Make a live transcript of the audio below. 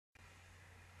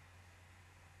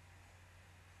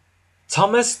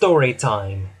Thomas story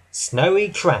time. Snowy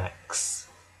tracks.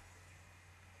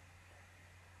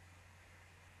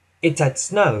 It had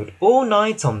snowed all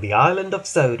night on the island of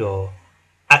Sodor.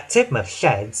 At Tidmouth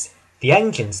Sheds, the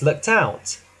engines looked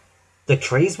out. The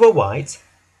trees were white,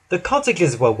 the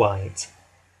cottages were white,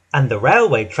 and the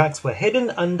railway tracks were hidden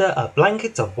under a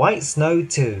blanket of white snow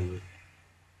too.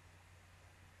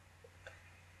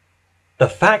 The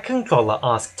Fat Controller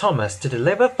asked Thomas to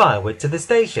deliver firewood to the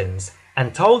stations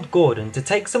and told Gordon to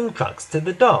take some trucks to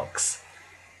the docks.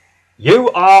 "You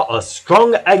are a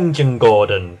strong engine,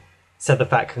 Gordon," said the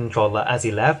Fat Controller as he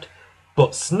left,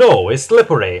 "but snow is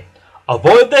slippery.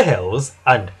 Avoid the hills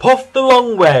and puff the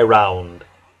long way round."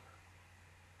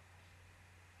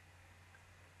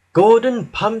 Gordon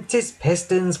pumped his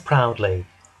pistons proudly.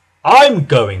 "I'm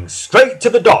going straight to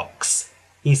the docks,"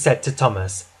 he said to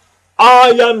Thomas. "I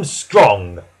am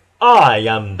strong. I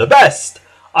am the best.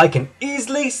 I can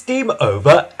easily steam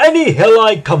over any hill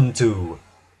I come to."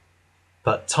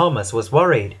 But Thomas was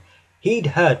worried.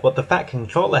 He'd heard what the Fat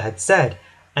Controller had said,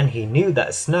 and he knew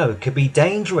that snow could be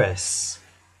dangerous.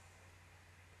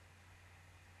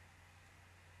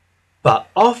 But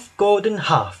off Gordon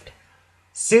huffed.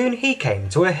 Soon he came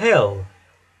to a hill.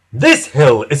 "This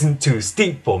hill isn't too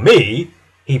steep for me,"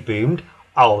 he boomed.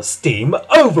 "I'll steam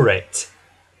over it."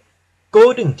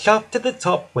 Gordon chuffed to the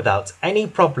top without any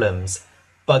problems,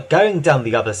 but going down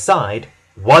the other side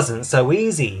wasn't so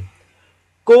easy.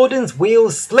 Gordon's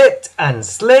wheels slipped and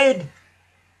slid.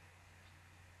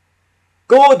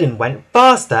 Gordon went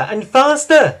faster and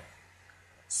faster.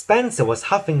 Spencer was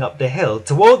huffing up the hill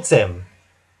towards him.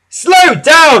 "Slow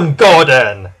down,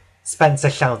 Gordon!" Spencer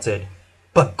shouted,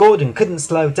 but Gordon couldn't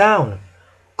slow down.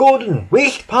 Gordon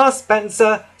wheeled past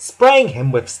Spencer, spraying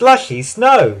him with slushy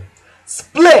snow.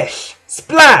 Splish!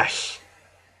 Splash!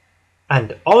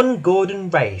 And on Gordon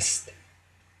raced.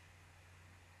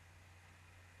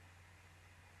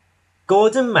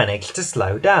 Gordon managed to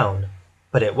slow down,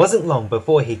 but it wasn't long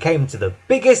before he came to the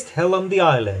biggest hill on the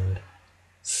island.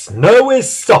 "Snow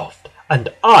is soft,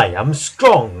 and I am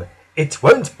strong. It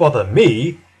won't bother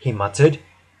me," he muttered.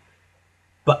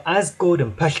 But as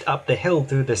Gordon pushed up the hill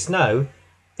through the snow,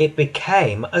 it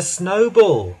became a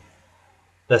snowball.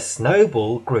 The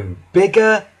snowball grew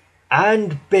bigger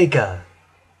and bigger.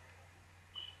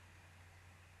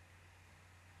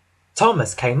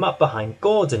 Thomas came up behind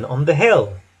Gordon on the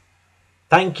hill.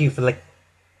 Thank you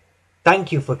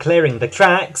for clearing the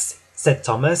tracks," said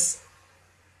Thomas.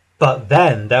 But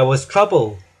then there was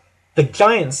trouble. The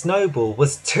giant snowball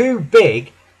was too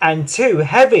big and too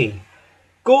heavy.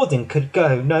 Gordon could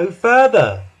go no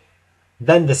further.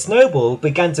 Then the snowball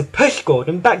began to push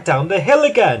Gordon back down the hill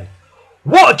again.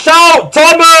 "Watch out,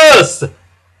 Thomas!"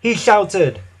 he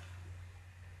shouted.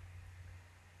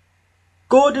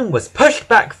 Gordon was pushed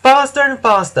back faster and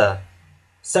faster,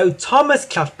 so Thomas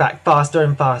chuffed back faster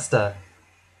and faster,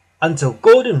 until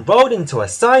Gordon rolled into a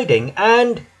siding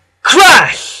and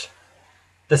crash!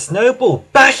 The snowball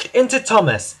bashed into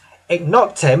Thomas. It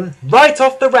knocked him right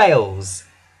off the rails.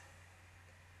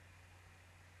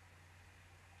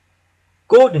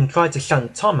 Gordon tried to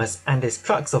shunt Thomas and his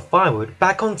trucks of firewood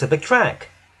back onto the track,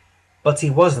 but he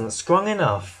wasn't strong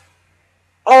enough.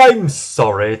 "I'm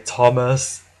sorry,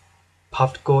 Thomas,"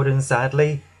 puffed Gordon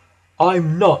sadly.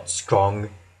 "I'm not strong,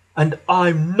 and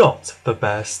I'm not the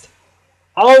best.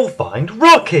 I'll find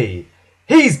Rocky.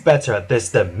 He's better at this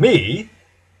than me."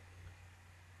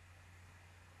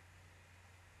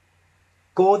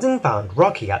 Gordon found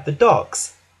Rocky at the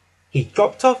docks. He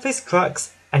dropped off his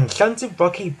trucks and shunted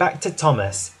Rocky back to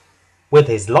Thomas. With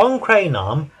his long crane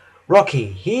arm,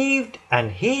 Rocky heaved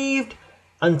and heaved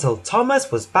until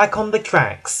Thomas was back on the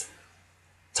tracks.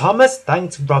 Thomas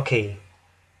thanked Rocky.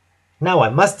 "Now I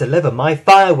must deliver my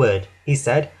firewood," he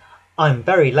said. "I'm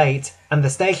very late and the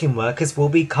station workers will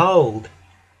be cold."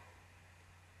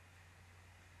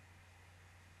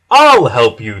 "I'll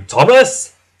help you,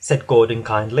 Thomas," said Gordon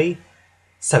kindly.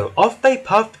 So off they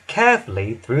puffed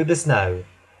carefully through the snow.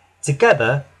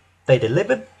 Together they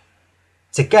delivered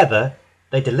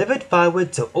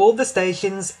firewood to all the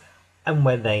stations, and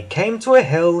when they came to a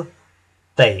hill,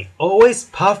 they always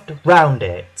puffed round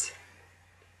it.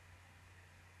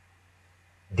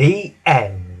 The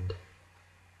end.